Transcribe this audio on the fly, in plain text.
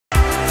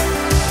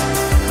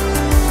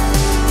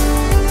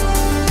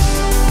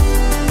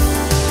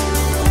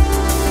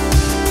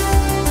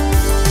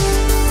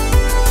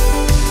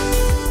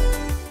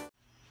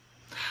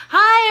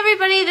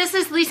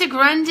Lisa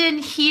Grundon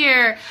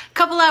here, a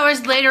couple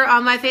hours later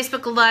on my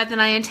Facebook Live than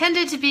I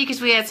intended to be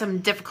because we had some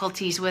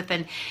difficulties with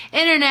an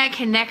internet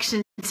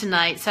connection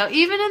tonight. So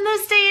even in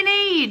this day and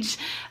age,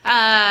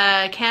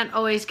 can't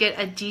always get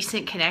a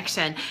decent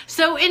connection.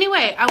 So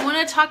anyway, I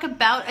want to talk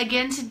about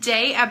again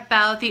today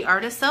about the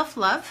art of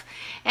self-love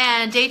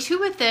and day 2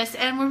 with this,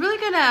 and we're really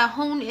going to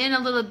hone in a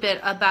little bit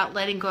about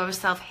letting go of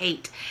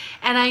self-hate.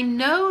 And I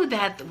know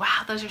that,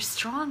 wow, those are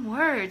strong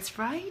words,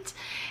 right?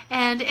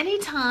 And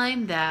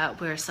anytime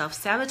that we're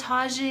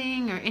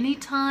self-sabotaging or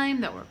anytime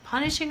that we're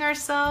punishing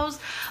ourselves,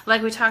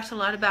 like we talked a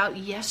lot about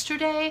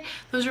yesterday,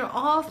 those are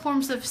all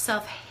forms of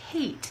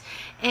self-hate.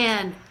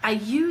 And I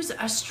use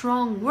a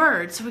strong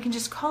word so we can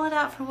just call it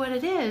out for what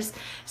it is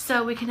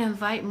so we can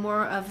invite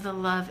more of the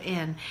love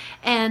in.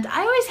 And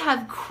I always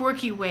have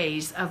quirky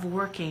ways of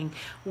working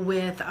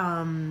with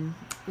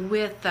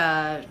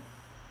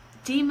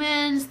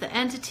demons, the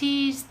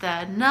entities,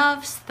 the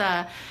nuffs,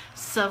 the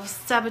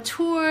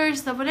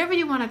self-saboteurs, the whatever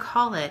you want to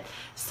call it,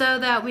 so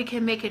that we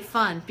can make it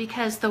fun.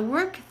 Because the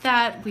work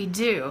that we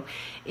do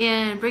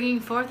in bringing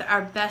forth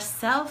our best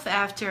self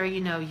after,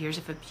 years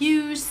of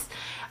abuse,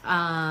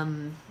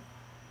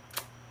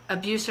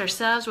 abuse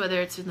ourselves,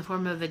 whether it's in the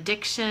form of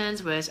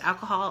addictions, whether it's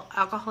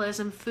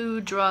alcoholism,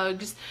 food,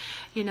 drugs,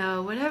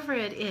 whatever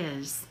it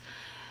is.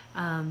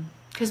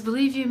 Because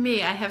believe you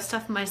me, I have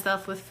stuffed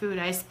myself with food.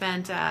 I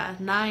spent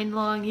 9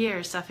 long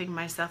years stuffing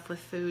myself with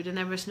food, and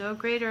there was no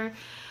greater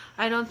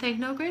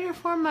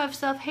form of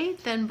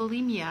self-hate than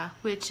bulimia,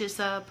 which is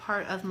a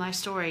part of my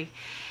story.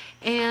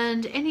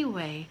 And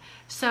anyway,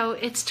 so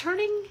it's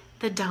turning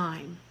the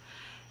dime.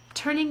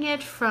 Turning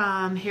it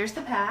from, here's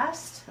the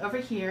past, over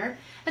here.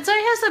 And so I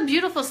have some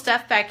beautiful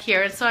stuff back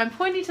here. And so I'm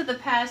pointing to the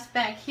past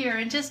back here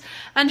and just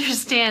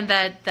understand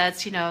that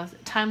that's,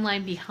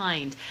 timeline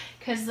behind.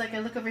 Because like I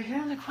look over here,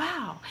 I'm like,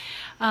 wow.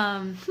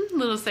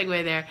 Little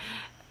segue there.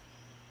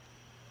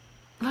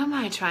 What am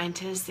I trying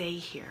to say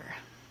here?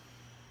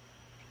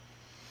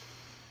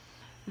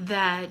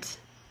 That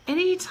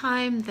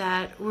anytime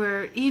that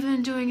we're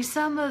even doing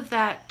some of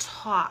that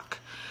talk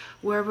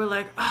where we're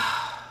like,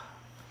 oh,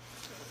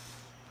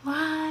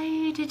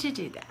 why did you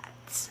do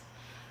that?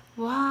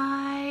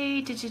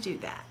 Why did you do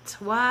that?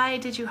 Why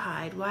did you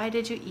hide? Why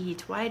did you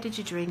eat? Why did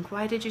you drink?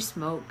 Why did you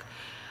smoke?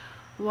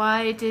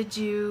 Why did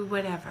you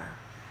whatever?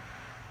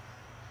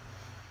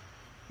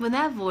 When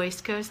that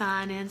voice goes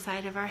on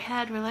inside of our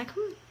head, we're like,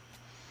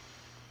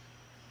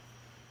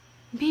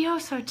 be oh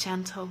so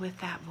gentle with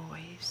that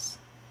voice.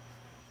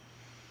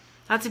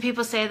 Lots of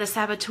people say the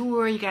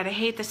saboteur, you got to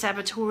hate the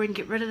saboteur and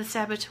get rid of the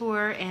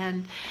saboteur.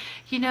 And,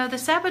 the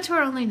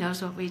saboteur only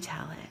knows what we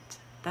tell it.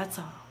 That's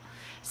all.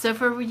 So if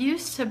we're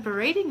used to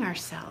berating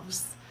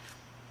ourselves,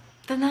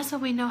 then that's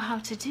what we know how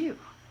to do.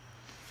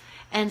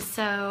 And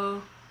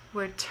so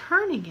we're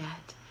turning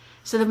it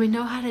so that we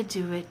know how to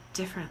do it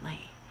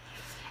differently.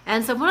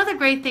 And so one of the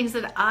great things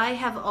that I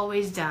have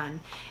always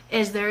done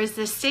is there is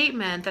this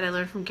statement that I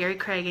learned from Gary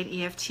Craig at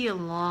EFT a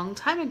long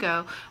time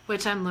ago,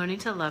 which I'm learning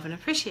to love and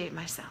appreciate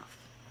myself.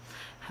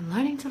 I'm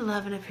learning to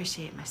love and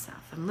appreciate myself.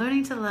 I'm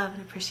learning to love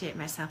and appreciate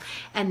myself.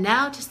 And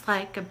now, just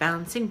like a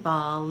bouncing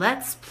ball,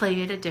 let's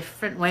play it a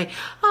different way.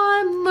 Oh,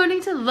 I'm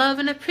learning to love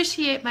and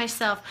appreciate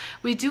myself.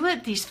 We do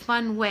it these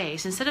fun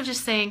ways. Instead of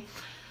just saying,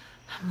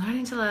 I'm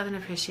learning to love and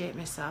appreciate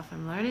myself.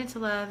 I'm learning to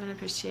love and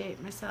appreciate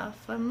myself.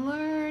 I'm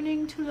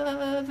learning to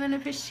love and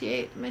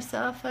appreciate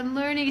myself. I'm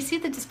learning. You see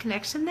the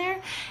disconnection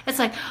there? It's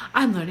like,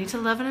 I'm learning to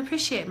love and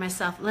appreciate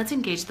myself. Let's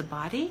engage the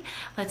body.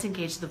 Let's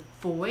engage the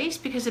voice,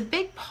 because a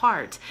big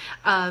part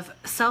of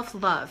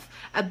self-love,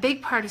 a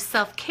big part of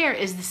self-care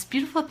is this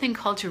beautiful thing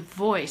called your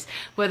voice.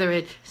 Whether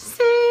it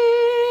sings,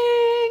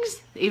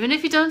 even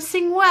if you don't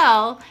sing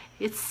well,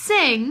 it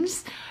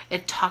sings.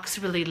 It talks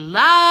really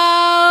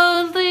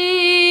loudly.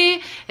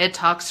 It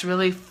talks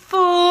really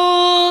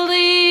fully.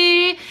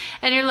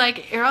 And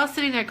you're all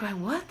sitting there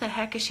going, what the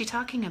heck is she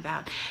talking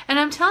about? And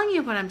I'm telling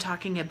you what I'm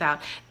talking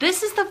about.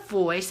 This is the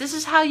voice. This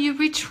is how you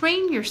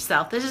retrain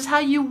yourself. This is how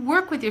you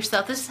work with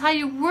yourself. This is how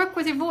you work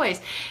with your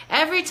voice.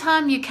 Every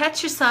time you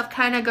catch yourself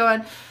kind of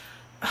going,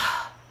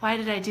 oh, why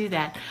did I do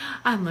that?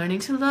 I'm learning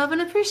to love and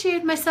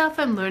appreciate myself.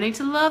 I'm learning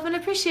to love and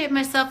appreciate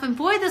myself. And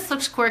boy, this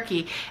looks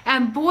quirky.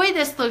 And boy,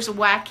 this looks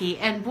wacky.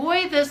 And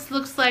boy, this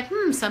looks like,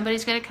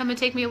 somebody's going to come and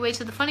take me away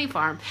to the funny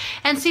farm.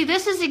 And see,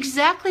 this is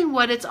exactly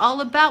what it's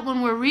all about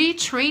when we're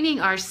retraining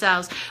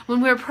ourselves,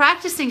 when we're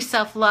practicing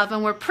self-love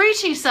and we're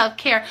preaching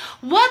self-care.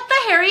 What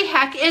the hairy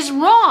heck is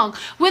wrong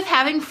with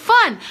having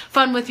fun?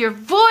 Fun with your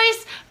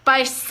voice,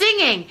 by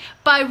singing,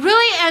 by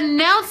really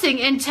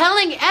announcing and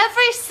telling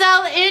every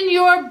cell in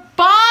your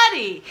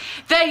body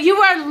that you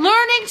are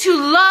learning to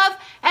love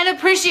and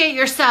appreciate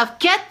yourself.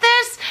 Get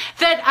this?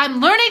 That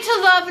I'm learning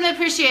to love and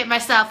appreciate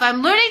myself.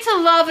 I'm learning to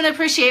love and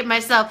appreciate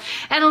myself.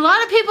 And a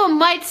lot of people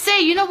might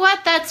say, you know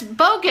what? That's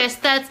bogus.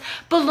 That's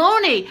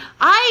baloney.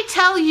 I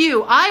tell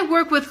you, I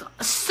work with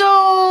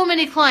so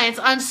many clients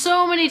on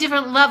so many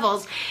different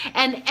levels,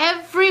 and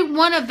every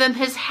one of them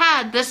has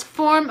had this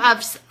form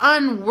of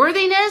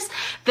unworthiness,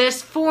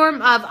 this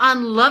form of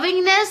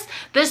unlovingness,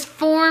 this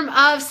form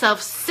of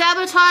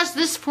self-sabotage,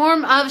 this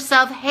form of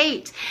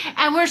self-hate.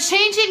 And we're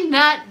changing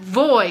that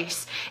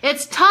voice.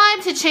 It's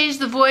time to change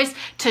the voice,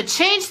 to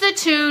change the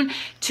tune,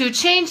 to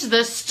change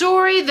the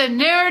story, the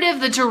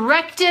narrative, the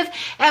directive,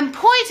 and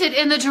point it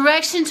in the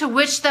direction to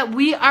which that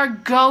we are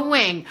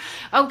going.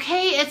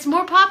 Okay, it's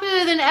more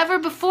popular than ever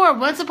before.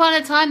 Once upon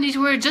a time, these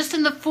were just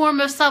in the form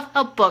of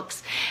self-help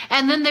books,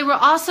 and then they were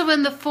also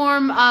in the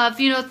form of,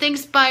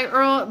 things by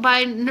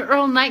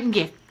Earl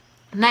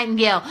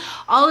Nightingale,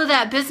 all of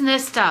that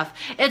business stuff.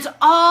 It's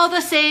all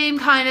the same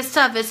kind of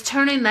stuff. It's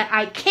turning the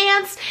I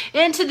can'ts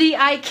into the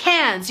I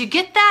cans. You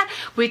get that?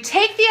 We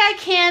take the I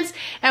cans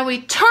and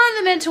we turn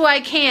them into I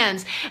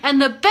cans.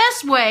 And the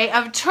best way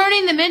of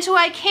turning them into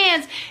I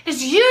cans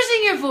is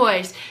using your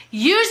voice,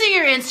 using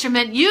your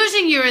instrument,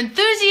 using your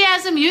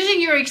enthusiasm,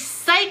 using your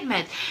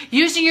excitement,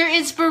 using your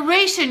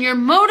inspiration, your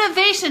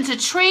motivation to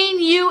train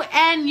you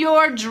and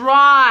your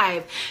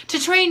drive, to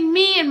train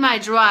me and my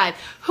drive.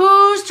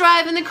 Who's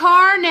driving the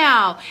car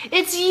now?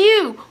 It's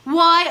you.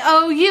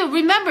 Y-O-U.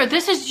 Remember,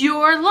 this is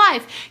your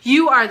life.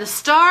 You are the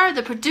star,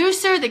 the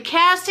producer, the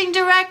casting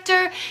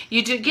director.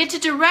 You get to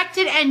direct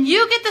it, and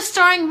you get the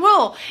starring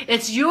role.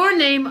 It's your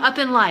name up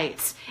in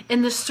lights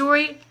in the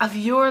story of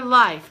your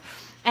life.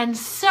 And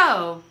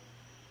so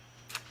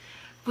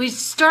we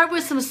start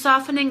with some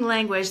softening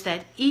language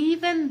that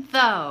even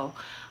though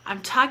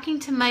I'm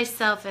talking to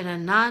myself in a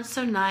not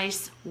so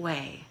nice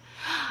way,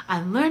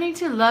 I'm learning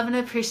to love and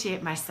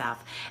appreciate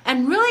myself,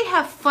 and really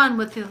have fun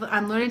with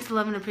I'm learning to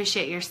love and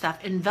appreciate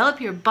yourself. Envelop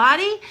your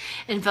body,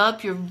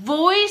 envelop your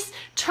voice,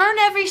 turn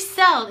every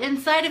cell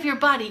inside of your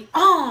body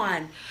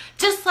on,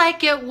 just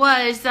like it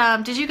was.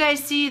 Did you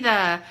guys see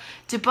the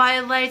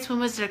Dubai Lights? When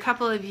was it? A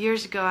couple of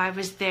years ago I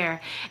was there,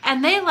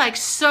 and they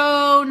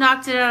so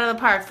knocked it out of the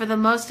park for the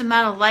most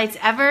amount of lights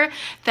ever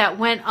that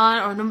went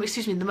on, or no,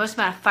 excuse me, the most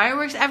amount of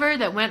fireworks ever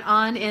that went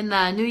on in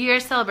the New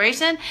Year's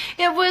celebration.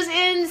 It was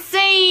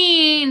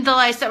insane, the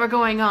lights that were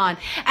going on.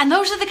 And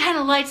those are the kind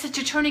of lights that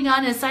you're turning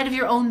on inside of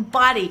your own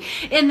body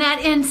in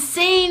that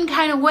insane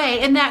kind of way,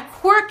 in that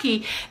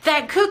quirky,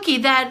 that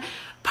kooky, that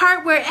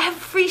part where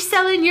every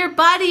cell in your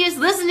body is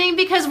listening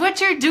because what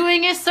you're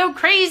doing is so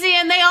crazy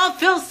and they all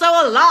feel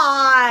so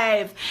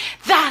alive.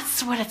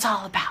 That's what it's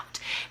all about,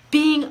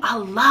 being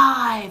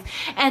alive.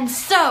 And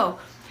so,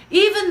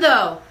 even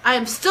though I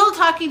am still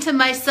talking to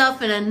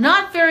myself in a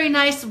not very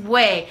nice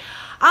way,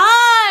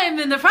 I'm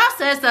in the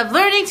process of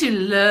learning to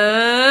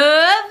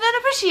love and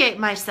appreciate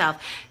myself.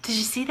 Did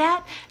you see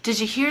that? Did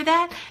you hear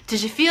that?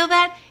 Did you feel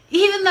that?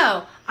 Even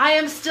though I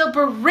am still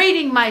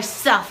berating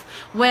myself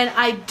when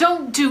I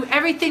don't do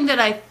everything that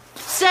I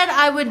said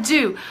I would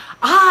do,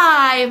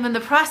 I am in the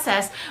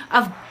process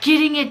of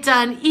getting it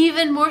done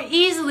even more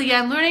easily.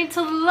 I'm learning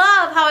to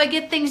love how I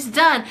get things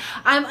done.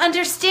 I'm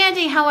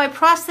understanding how I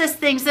process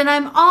things, and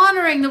I'm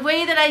honoring the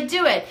way that I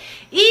do it.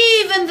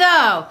 Even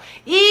though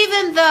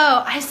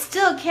I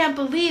still can't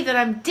believe that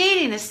I'm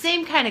dating the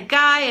same kind of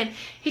guy and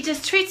he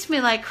just treats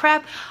me like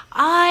crap,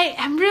 I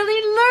am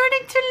really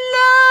learning to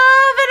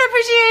love and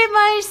appreciate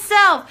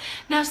myself.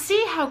 Now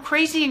see how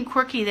crazy and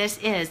quirky this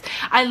is.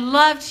 I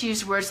love to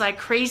use words like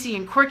crazy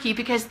and quirky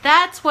because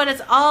that's what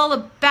it's all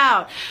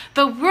about.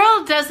 The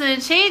world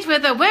doesn't change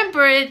with a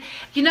whimper. It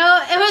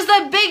was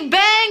the Big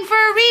Bang for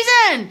a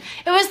reason.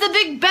 It was the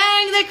Big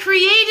Bang that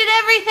created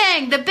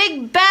everything. The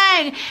Big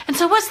Bang. And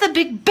so what's the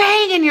Big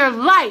Bang in your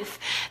life?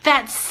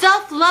 That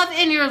self-love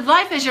in your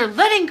life as you're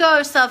letting go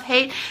of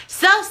self-hate,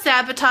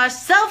 self-sabotage,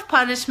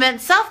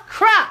 self-punishment,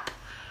 self-crap.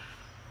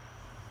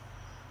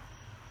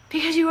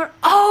 Because you are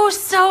oh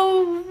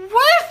so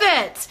worth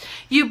it.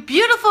 You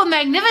beautiful,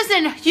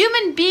 magnificent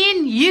human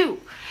being,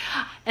 you.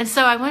 And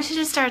so I want you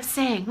to start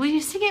saying, will you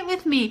sing it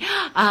with me?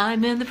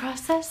 I'm in the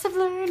process of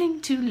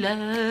learning to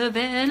love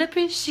and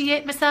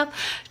appreciate myself.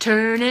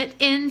 Turn it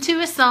into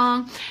a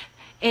song.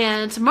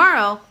 And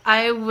tomorrow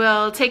I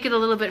will take it a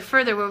little bit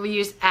further where we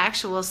use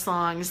actual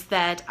songs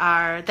that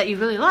you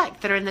really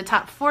like, that are in the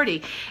top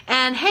 40.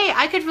 And hey,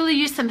 I could really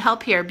use some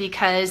help here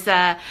because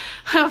a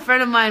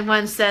friend of mine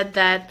once said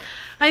that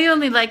I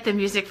only like the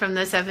music from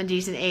the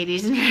 70s and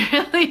 80s, and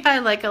really I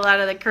like a lot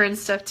of the current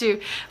stuff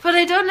too. But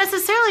I don't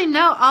necessarily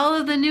know all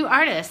of the new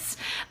artists,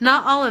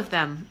 not all of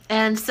them.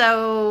 And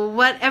so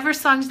whatever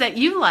songs that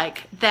you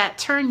like that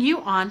turn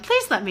you on,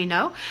 please let me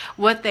know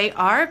what they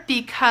are,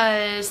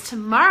 because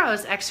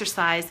tomorrow's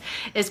exercise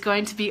is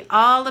going to be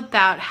all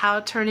about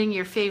how turning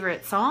your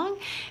favorite song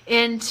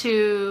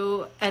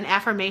into an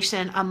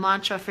affirmation, a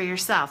mantra for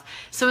yourself.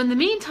 So in the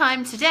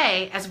meantime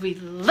today, as we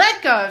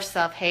let go of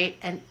self-hate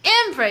and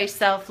embrace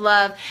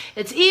self-love,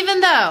 it's even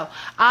though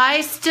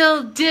I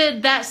still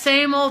did that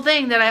same old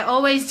thing that I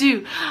always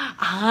do,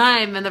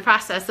 I'm in the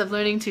process of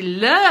learning to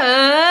love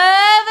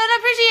and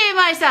appreciate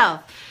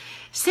myself.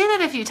 Say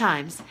that a few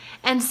times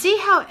and see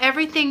how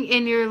everything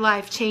in your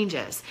life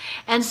changes.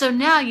 And so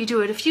now you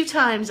do it a few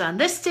times on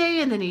this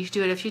day, and then you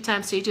do it a few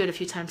times. So you do it a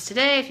few times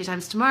today, a few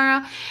times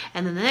tomorrow,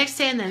 and then the next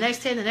day, and the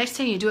next day, and the next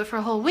day. You do it for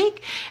a whole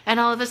week, and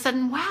all of a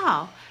sudden,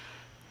 wow,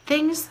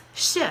 things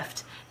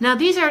shift. Now,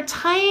 these are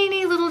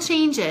tiny little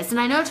changes, and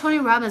I know Tony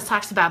Robbins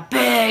talks about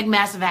big,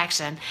 massive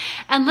action.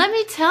 And let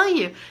me tell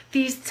you,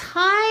 these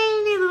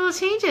tiny little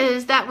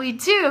changes that we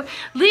do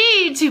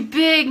lead to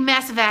big,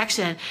 massive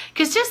action.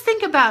 Because just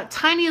think about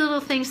tiny little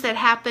things that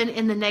happen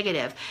in the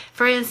negative.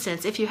 For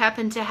instance, if you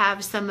happen to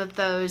have some of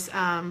those,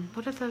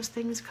 what are those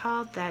things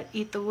called that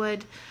eat the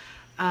wood?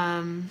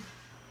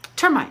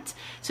 Termites.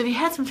 So if you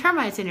had some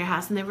termites in your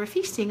house and they were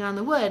feasting on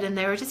the wood and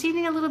they were just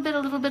eating a little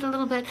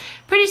bit,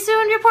 pretty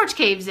soon your porch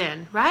caves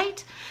in,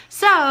 right?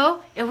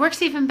 So it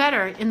works even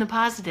better in the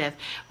positive,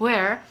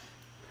 where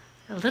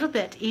a little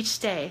bit each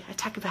day I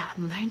talk about,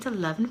 I'm learning to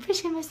love and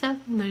appreciate myself.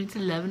 I'm learning to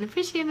love and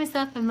appreciate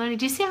myself. I'm learning.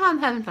 Do you see how I'm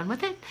having fun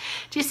with it?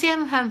 Do you see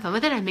how I'm having fun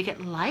with it? I make it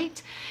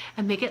light.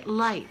 I make it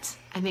light.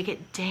 I make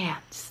it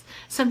dance.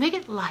 So make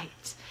it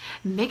light.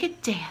 Make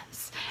it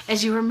dance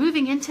as you are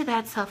moving into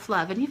that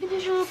self-love, and even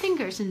use your little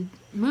fingers and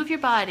move your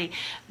body,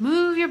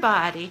 move your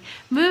body,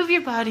 move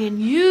your body,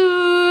 and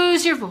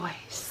use your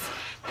voice.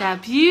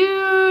 That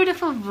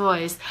beautiful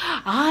voice.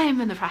 I'm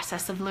in the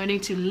process of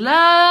learning to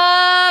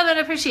love and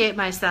appreciate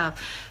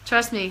myself.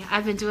 Trust me,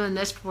 I've been doing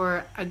this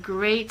for a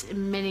great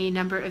many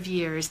number of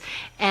years,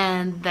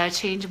 and the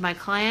change of my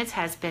clients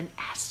has been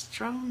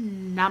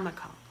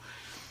astronomical.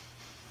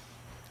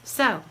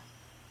 So,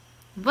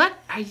 what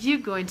are you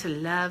going to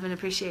love and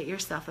appreciate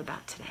yourself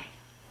about today?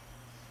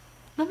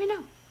 Let me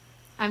know.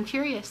 I'm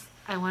curious.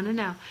 I want to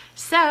know.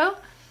 So,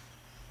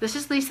 this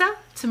is Lisa.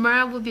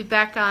 Tomorrow we'll be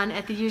back on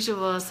at the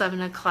usual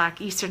 7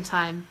 o'clock Eastern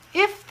Time,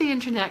 if the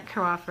internet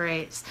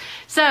cooperates.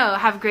 So,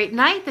 have a great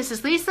night. This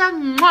is Lisa.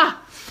 Mwah!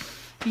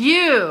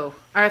 You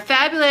are a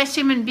fabulous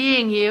human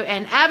being, you,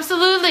 and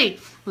absolutely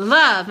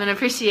love and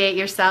appreciate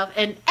yourself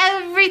and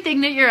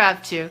everything that you're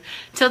up to.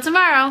 Till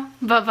tomorrow.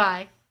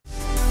 Bye-bye.